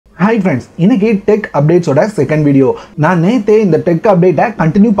Hi friends, இன்னைக்கு tech அப்டேட்ஸோட second video. நான் நேத்தே இந்த டெக் அப்டேட்டை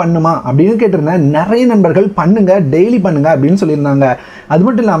கண்டினியூ பண்ணுமா அப்படின்னு கேட்டிருந்தேன். நிறைய நண்பர்கள் பண்ணுங்க, டெய்லி பண்ணுங்க அப்படின்னு சொல்லியிருந்தாங்க. அது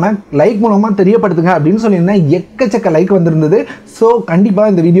மட்டும் இல்லாமல் லைக் மூலமாக தெரியப்படுத்துங்க அப்படின்னு சொல்லியிருந்தேன். எக்கச்சக்க லைக் வந்திருந்தது. ஸோ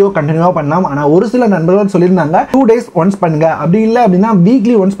கண்டிப்பாக இந்த வீடியோ கண்டினியூவாக பண்ணலாம். ஆனால் ஒரு சில நண்பர்கள் சொல்லியிருந்தாங்க 2 days ஒன்ஸ் பண்ணுங்க, அப்படி இல்லை அப்படின்னா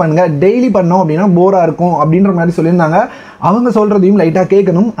வீக்லி ஒன்ஸ் பண்ணுங்க, டெய்லி பண்ணோம் அப்படின்னா போராக இருக்கும் அப்படின்ற மாதிரி சொல்லியிருந்தாங்க. அவங்க சொல்கிறதையும் லைட்டாக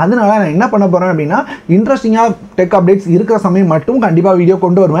கேட்கணும். அதனால நான் என்ன பண்ண போகிறேன் அப்படின்னா இன்ட்ரெஸ்டிங்காக டெக் அப்டேட்ஸ் இருக்கிற சமயம் மட்டும் கண்டிப்பாக வீடியோ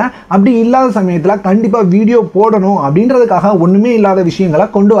கொண்டு வருவேன். அப்படி இல்லாத சமயத்தில் கண்டிப்பாக வீடியோ போடணும் அப்படின்றதுக்காக ஒன்றுமே இல்லாத விஷயங்களை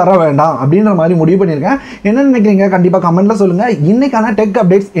கொண்டு வர வேண்டாம் அப்படின்ற மாதிரி முடிவு பண்ணியிருக்கேன். என்ன நினைக்கிறீங்க கண்டிப்பாக கமெண்ட்டில் சொல்லுங்கள். இன்னைக்கான டெக்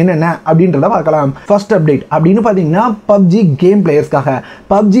அப்டேட்ஸ் என்னென்ன அப்படின்றத பார்க்கலாம். ஃபர்ஸ்ட் அப்டேட் அப்படின்னு பார்த்தீங்கன்னா பப்ஜி கேம் பிளேயர்ஸ்க்காக.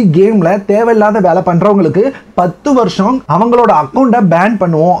 பப்ஜி கேமில் தேவையில்லாத வேலை பண்ணுறவங்களுக்கு 10 வருஷம் அவங்களோட அக்கௌண்ட்டை பேன்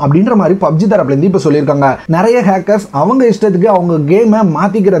பண்ணுவோம் அப்படின்ற மாதிரி பப்ஜி தரப்புலேருந்து இப்போ சொல்லியிருக்காங்க. நிறைய ஹேக்கர்ஸ் அவங்க இஷ்டத்துக்கு அவங்க கேமை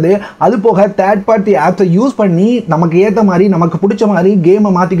மாற்றிக்கிறது, அது போக தேர்ட் பார்ட்டி ஆப்ஸை யூஸ் பண்ணி நமக்கு ஏற்ற மாதிரி நமக்கு பிடிச்ச மாதிரி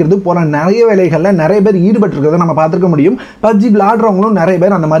கேமை மாற்றிக்கிறது போல நிறைய வேலைகளில் நிறைய பேர் ஈடுபட்டு இருக்கிறத நம்ம பார்த்துருக்க முடியும். பப்ஜி விளையாடுறவங்களும் நிறைய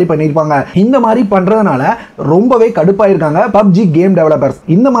பேர் அந்த மாதிரி பண்ணியிருப்பாங்க. இந்த மாதிரி பண்ணுறதுனால ரொம்பவே கடுப்பாயிருக்காங்க பப்ஜி கேம் டெவலப்பர்ஸ்.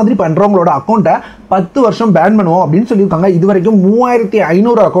 இந்த மாதிரி பண்ணுறவங்களோட அக்கௌண்ட்டை 10 வருஷம் பேன் பண்ணுவோம் அப்படின்னு சொல்லியிருக்காங்க. இது வரைக்கும்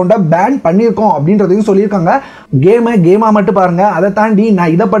 3500 அக்கௌண்ட்டை பேன் பண்ணியிருக்கோம் அப்படின்றதையும் சொல்லியிருக்காங்க. கேமா மட்டும் பாருங்க, அதை தாண்டி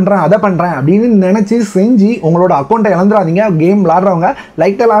நான் இதை பண்றேன் அதை பண்றேன் அப்படின்னு நினைச்சு செஞ்சு உங்களோட அக்கௌண்ட்டை இழந்துடாதீங்க. கேம் விளையாடுறவங்க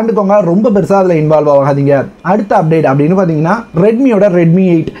லைட்டா விளையாண்டுக்கோங்க, ரொம்ப பெருசா அதுல இன்வால்வ் ஆகாதீங்க. அடுத்த அப்டேட் அப்படின்னு பாத்தீங்கன்னா ரெட்மியோட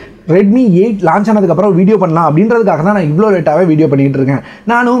ரெட்மி 8 லான்ச் ஆனதுக்கப்புறம் வீடியோ பண்ணலாம் அப்படின்றதுக்காக தான் நான் இவ்வளோ லேட்டாகவே வீடியோ பண்ணிட்டு இருக்கேன்.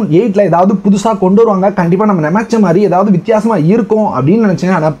 நானும் 8ல் ஏதாவது புதுசாக கொண்டு வருவாங்க, கண்டிப்பாக நம்ம நினைச்ச மாதிரி ஏதாவது வித்தியாசமாக இருக்கும் அப்படின்னு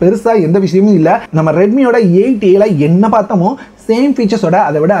நினச்சேன். ஆனால் பெருசாக எந்த விஷயமும் இல்லை. நம்ம ரெட்மியோட 8A என்ன பார்த்தோமோ சேம் ஃபீச்சர்ஸோட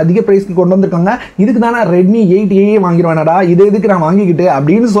அதை விட அதிக ப்ரைஸ்க்கு கொண்டு வந்திருக்காங்க. இதுக்கு தானே ரெட்மி 8A வாங்கிடுவானடா, இது எதுக்கு நான் வாங்கிக்கிட்டு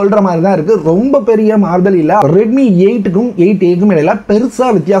அப்படின்னு சொல்கிற மாதிரி தான் இருக்குது. ரொம்ப பெரிய மாறுதல் இல்லை. ரெட்மி 8க்கும் 8Aக்கும் இடையில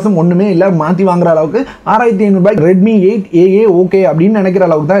பெருசாக வித்தியாசம் ஒன்றுமே இல்லை. மாற்றி வாங்குற அளவுக்கு 6500 ரெட்மி 8AA ஓகே அப்படின்னு நினைக்கிற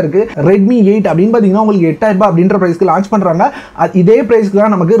அளவுக்கு தான் இருக்குது. ரெட்மி 8 அப்படின்னு பார்த்தீங்கன்னா உங்களுக்கு 8000 அப்படின்ற பிரைஸ்க்கு லான்ச் பண்ணுறாங்க. இதே பிரைஸ்க்கு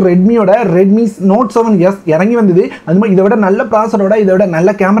தான் நமக்கு ரெட்மியோட ரெட்மி நோட் 7S இறங்கி வந்தது. அது மாதிரி இதை விட நல்ல ப்ராசரோட, இதை விட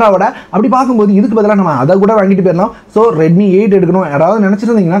நல்ல கேமராவோட அப்படி பார்க்கும்போது இதுக்கு பதிலாக நம்ம அதை கூட வாங்கிட்டு போயிடலாம். ஸோ ரெட்மி 8 எடுக்கணும் யாராவது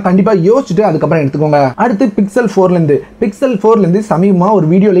நினைச்சிருந்தீங்கன்னா கண்டிப்பா யோசிச்சுட்டு அதுக்கப்புறம் எடுத்துக்கோங்க. அடுத்து பிக்சல் 4லேருந்து சமீபமா ஒரு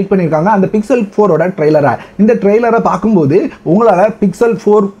வீடியோ லீக் பண்ணியிருக்காங்க. அந்த பிக்சல் 4ஓட ட்ரெய்லரை, இந்த ட்ரெய்லரை பார்க்கும்போது உங்களால பிக்சல்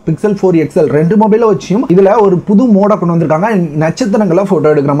 4 XL 2 மொபைலை வச்சும் இதுல ஒரு புது மோட கொண்டு வந்திருக்காங்க. நட்சத்திரங்களை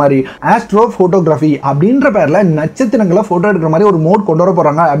போட்டோ எடுக்கிற மாதிரி ஆஸ்ட்ரோ போட்டோகிராஃபி அப்படின்ற பேர்ல நட்சத்திரங்களை போட்டோ எடுக்கிற மாதிரி ஒரு மோட் கொண்டு வர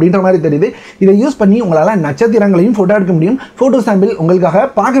போறாங்க அப்படின்ற மாதிரி தெரியுது. இதை யூஸ் பண்ணி உங்களால நட்சத்திரங்களையும் போட்டோ எடுக்க முடியும். போட்டோ சாம்பிள் உங்களுக்காக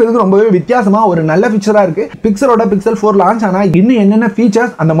பார்க்கறதுக்கு ரொம்பவே வித்தியாசமா ஒரு நல்ல ஃபீச்சரா இருக்கு. பிக்சலோட பிக்சல் 4 லான்ச் ஆனா இன்னும் என்னென்ன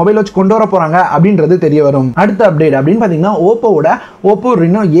ஃபீச்சர்ஸ் அந்த மொபைல் வச்சு கொண்டு வர போறாங்க அப்படின்றது தெரிய வரும். அடுத்த அப்டேட் அப்படின்னு பாத்தீங்கன்னா ஓப்போ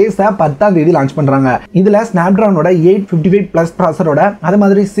ரெனோ ஏஸை 10ஆம் தேதி லான்ச் பண்றாங்க. இதுல ஸ்னாப்டிராகனோட 855 பிளஸ் ப்ராசரோட, அது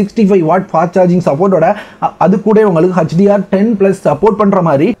மாதிரி 65 வாட் ஃபாஸ்ட் சார்ஜிங் சப்போர்ட்டோட, அது கூட உங்களுக்கு HDR10+ சப்போர்ட் பண்ற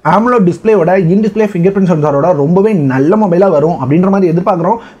மாதிரி AMOLED டிஸ்பிளேயோட, in display finger print சென்சாரோட ரொம்பவே நல்ல மொபைலா வரும் அப்படின்ற மாதிரி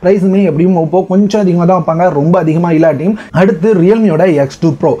எதிர்பார்க்கிறோம். பிரைஸுமே எப்படியும் ஓப்போ கொஞ்சம் அதிகமாக தான் வைப்பாங்க, ரொம்ப அதிகமாக இல்லாட்டியும். அடுத்து ரியல்மியோட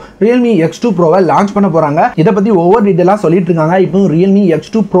X2 Pro. Realme X2 Proவை launch பண்ண போறாங்க. இதை பத்தி ஒவ்வொரு டீடைலா சொல்லிட்டு இருக்காங்க. இப்போ ரியல்மி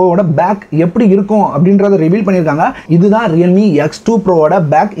X2 Proவோட பேக் எப்படி இருக்கும் அப்படின்றத ரிவீல் பண்ணியிருக்காங்க. இதுதான் ரியல்மி X2 Proவோட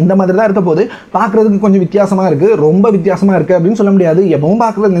பேக். இந்த மாதிரி தான் இருக்க போது பார்க்கறதுக்கு கொஞ்சம் வித்தியாசமா இருக்கு, ரொம்ப வித்தியாசமா இருக்கு அப்படின்னு சொல்ல முடியாது. எப்பவும்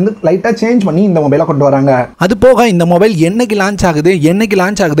பார்க்கறதுலேருந்து லைட்டா சேஞ்ச் பண்ணி இந்த மொபைலை கொண்டு வராங்க. அது போக இந்த மொபைல் என்னைக்கு லான்ச் ஆகுது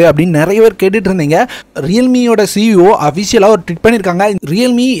அப்படின்னு நிறைய பேர் கேட்டுட்டு இருந்தீங்க. ரியல்மியோட CEO அஃபிஷியலாக ஒரு ட்வீட் பண்ணியிருக்காங்க.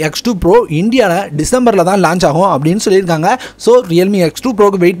 ரியல்மி X2 Pro இந்தியாவில் டிசம்பரில் தான் லான்ச் ஆகும் அப்படின்னு சொல்லியிருக்காங்க. ஸோ ரியல்மி X2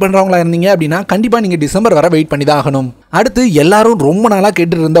 Proக்கு வெயிட் பண்ணுறவங்களா இருந்தீங்க அப்படின்னா கண்டிப்பாக நீங்கள் டிசம்பர் வரை வெயிட் பண்ணி தான் ஆகணும். அடுத்து எல்லாரும் ரொம்ப நாளாக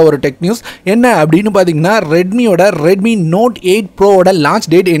கேட்டுட்டு இருந்த ஒரு டெக் நியூஸ் என்ன அப்படின்னு பார்த்தீங்கன்னா ரெட்மியோட ரெட்மி நோட் 8 ப்ரோவோட லான்ச்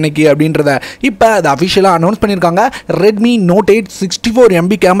டேட் என்னைக்கு அப்படின்றத இப்போ அது அஃபிஷியலாக அனௌன்ஸ் பண்ணியிருக்காங்க. ரெட்மி நோட் 8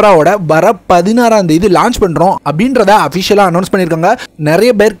 64MB கேமராவோட வர 16ஆம் தேதி லான்ச் பண்ணுறோம் அப்படின்றத அஃபிஷியலாக அனௌன்ஸ் பண்ணியிருக்காங்க.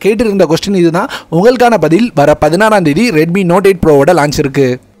 நிறைய பேர் கேட்டு இருந்த கொஸ்டின் இதுதான். உங்களுக்கான பதில் வர 16ஆம் தேதி ரெட்மி நோட் 8 ப்ரோவோட லான்ச் இருக்கு.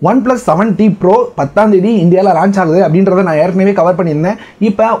 OnePlus 7T Pro 10ஆம் தேதி இந்தியாவில் லான்ச் ஆகுது அப்படின்றத நான் ஏற்கனவே கவர் பண்ணியிருந்தேன்.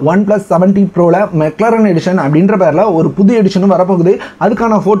 இப்போ OnePlus 7T Proல மெக்லரன் எடிஷன் அப்படின்ற பேரில் ஒரு புது எடிஷனும் வரப்போகுது.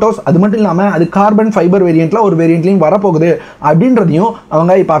 அதுக்கான ஃபோட்டோஸ், அது மட்டும் இல்லாமல் அது கார்பன் ஃபைபர் வேரியண்ட்டில் ஒரு வேரியண்ட்லையும் வரப்போகுது அப்படின்றதையும்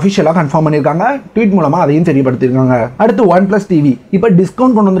அவங்க இப்போ அஃபிஷியலாக கன்ஃபார்ம் பண்ணியிருக்காங்க. ட்வீட் மூலமாக அதையும் தெரியப்படுத்தியிருக்காங்க. அடுத்து OnePlus TV இப்போ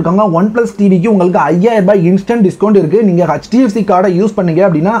டிஸ்கவுண்ட் கொண்டு வந்திருக்காங்க. OnePlus TVக்கு உங்களுக்கு 5000 ரூபாய் இன்ஸ்டன்ட் டிஸ்கவுண்ட் இருக்குது. நீங்கள் HDFC கார்டை யூஸ் பண்ணீங்க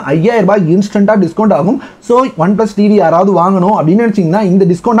அப்படின்னா 5000 ரூபாய் இன்ஸ்டன்ட்டாக டிஸ்கவுண்ட் ஆகும். ஸோ OnePlus TV யாராவது வாங்கணும் அப்படின்னு நினச்சிங்கன்னா இந்த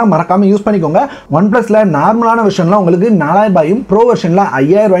டிஸ்கவுண்ட் டிஸ்கவுண்டா மறக்காம யூஸ் பண்ணிக்கோங்க. OnePlusல நார்மலான வெர்ஷன்ல உங்களுக்கு 4000 ரூபாயும் ப்ரோ வெர்ஷன்ல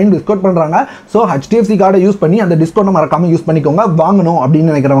 5000 ரூபாயும் டிஸ்கவுண்ட் பண்றாங்க. சோ HDFC கார்டை யூஸ் பண்ணி அந்த டிஸ்கவுண்ட் மறக்காம யூஸ் பண்ணிக்கோங்க வாங்கணும்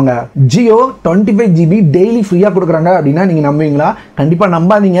அப்படின்னு நினைக்கிறவங்க. Jio 25GB டெய்லி ஃப்ரீயா கொடுக்குறாங்க அப்படின்னா நீங்க நம்புவீங்களா? கண்டிப்பா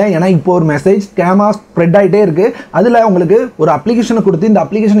நம்பாதீங்க. ஏன்னா இப்போ ஒரு மெசேஜ் ஸ்கேமா ஸ்ப்ரெட் ஆயிட்டே இருக்கு. அதுல உங்களுக்கு ஒரு அப்ளிகேஷனை கொடுத்து இந்த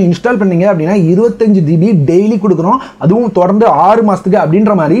அப்ளிகேஷனை இன்ஸ்டால் பண்ணீங்க அப்படின்னா 25GB டெய்லி கொடுக்குறோம், அதுவும் தொடர்ந்து 6 மாசத்துக்கு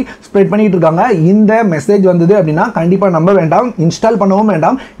அப்படின்ற மாதிரி ஸ்ப்ரெட் பண்ணிட்டு இருக்காங்க. இந்த மெசேஜ் வந்தது அப்படின்னா கண்டிப்பா நம்ப வேண்டாம், இன்ஸ்டால் பண்ணவும்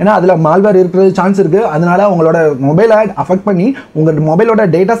வேண்டாம். ஏன்னா அதுல மால்வேர் இருக்கிறது சான்ஸ் இருக்கு. அதனால உங்களோட மொபைலை அஃபெக்ட் பண்ணி உங்க மொபைலோட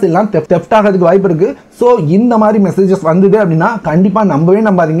டேட்டாஸ் எல்லாம் தெஃப்ட் ஆகிறதுக்கு வாய்ப்பு இருக்கு. ஸோ இந்த மாதிரி மெசேஜஸ் வந்தது அப்படின்னா கண்டிப்பா நம்பவே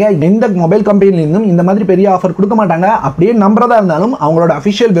நம்பாதீங்க. எந்த மொபைல் கம்பெனிலிருந்தும் இந்த மாதிரி பெரிய ஆஃபர் கொடுக்க மாட்டாங்க. அப்படியே நம்புறதா இருந்தாலும் அவங்களோட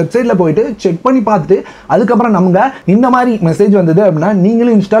அஃபிஷியல் வெப்சைட்ல போயிட்டு செக் பண்ணி பார்த்துட்டு அதுக்கப்புறம் நம்புங்க. இந்த மாதிரி மெசேஜ் வந்தது அப்படின்னா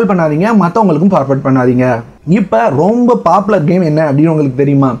நீங்களும் இன்ஸ்டால் பண்ணாதீங்க, மற்றவங்களுக்கும் ஃபார்வர்ட் பண்ணாதீங்க. இப்போ ரொம்ப பாப்புலர் கேம் என்ன அப்படின்னு உங்களுக்கு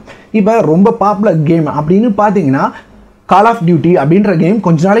தெரியுமா? இப்போ ரொம்ப பாப்புலர் கேம் அப்படின்னு பார்த்தீங்கன்னா கால் ஆஃப் டியூட்டி அப்படின்ற கேம்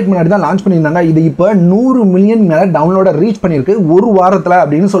கொஞ்ச நாளைக்கு முன்னாடி தான் லான்ச் பண்ணியிருந்தாங்க. இது இப்போ 100 மில்லியன் மேலே டவுன்லோட ரீச் பண்ணியிருக்கு ஒரு வாரத்தில்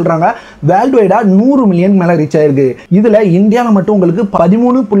அப்படின்னு சொல்கிறாங்க. வேர்ல்டு வைடாக 100 மில்லியன் மேலே ரீச் ஆயிருக்கு. இதில் இந்தியாவில் மட்டும் உங்களுக்கு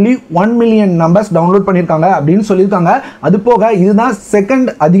 13.1 மில்லியன் நம்பர்ஸ் டவுன்லோட் பண்ணியிருக்காங்க அப்படின்னு சொல்லியிருக்காங்க. அது போக இதுதான்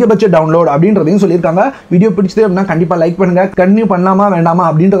செகண்ட் அதிகபட்ச டவுன்லோட் அப்படின்றதையும் சொல்லியிருக்காங்க. வீடியோ பிடிச்சது அப்படின்னா கண்டிப்பாக லைக் பண்ணுங்க. கண்டினியூ பண்ணலாமா வேண்டாமா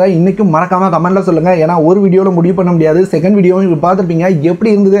அப்படின்றத இன்னைக்கும் மறக்காம கமெண்ட்ல சொல்லுங்க. ஏன்னா ஒரு வீடியோவில் முடிவு பண்ண முடியாது. செகண்ட் வீடியோவும் பார்த்துருப்பீங்க,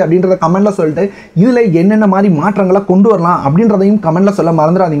 எப்படி இருந்தது அப்படின்றத கமெண்ட்ல சொல்லிட்டு இதில் என்னென்ன மாதிரி மாற்றங்களை கொண்டு வரலாம் அப்படின்றதையும் கமெண்ட்ல சொல்ல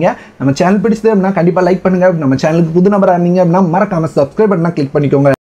மறந்துடாதீங்க. நம்ம சேனல் பிடிச்சது அப்படின்னா கண்டிப்பா லைக் பண்ணுங்க. நம்ம சேனலுக்கு புது நபரா இருந்தீங்க அப்படின்னா மறக்காம சப்ஸ்கிரைப் பட்டனை கிளிக் பண்ணிக்கோங்க.